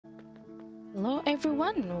Hello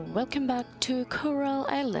everyone, welcome back to Coral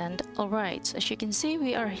Island. Alright, as you can see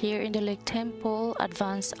we are here in the Lake Temple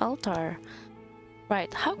Advanced Altar.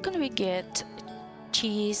 Right, how can we get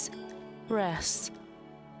cheese breast?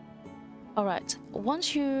 Alright,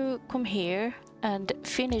 once you come here and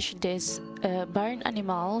finish this barn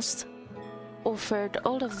animals, offered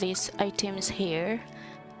all of these items here,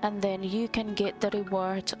 and then you can get the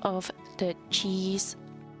reward of the cheese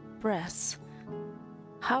breast.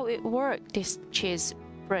 How it works, this cheese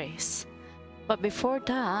brace. But before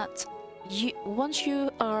that, once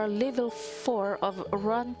you are level 4 of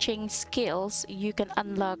ranching skills, you can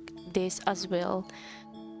unlock this as well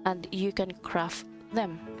and you can craft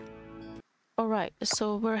them. Alright,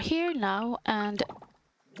 so we're here now and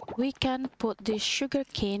we can put this sugar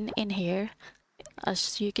cane in here.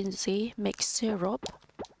 As you can see, make syrup.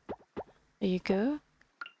 There you go.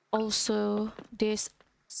 Also this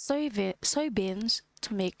soybeans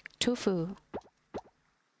to make tofu.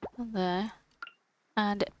 There.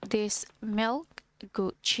 And this milk,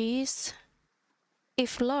 goat cheese.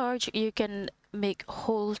 If large, you can make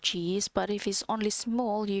whole cheese, but if it's only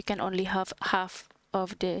small, you can only have half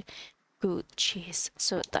of the goat cheese.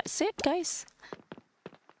 So that's it, guys.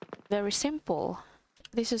 Very simple.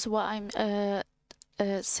 This is what I'm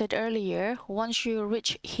said earlier. Once you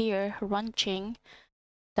reach here, ranching,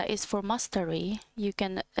 that is for mastery, you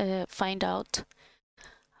can find out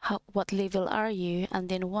what level are you, and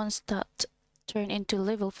then once that turn into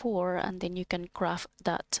level 4, and then you can craft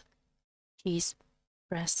that cheese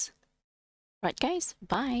press. Right guys,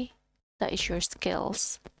 bye. That is your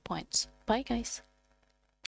skills points. Bye guys.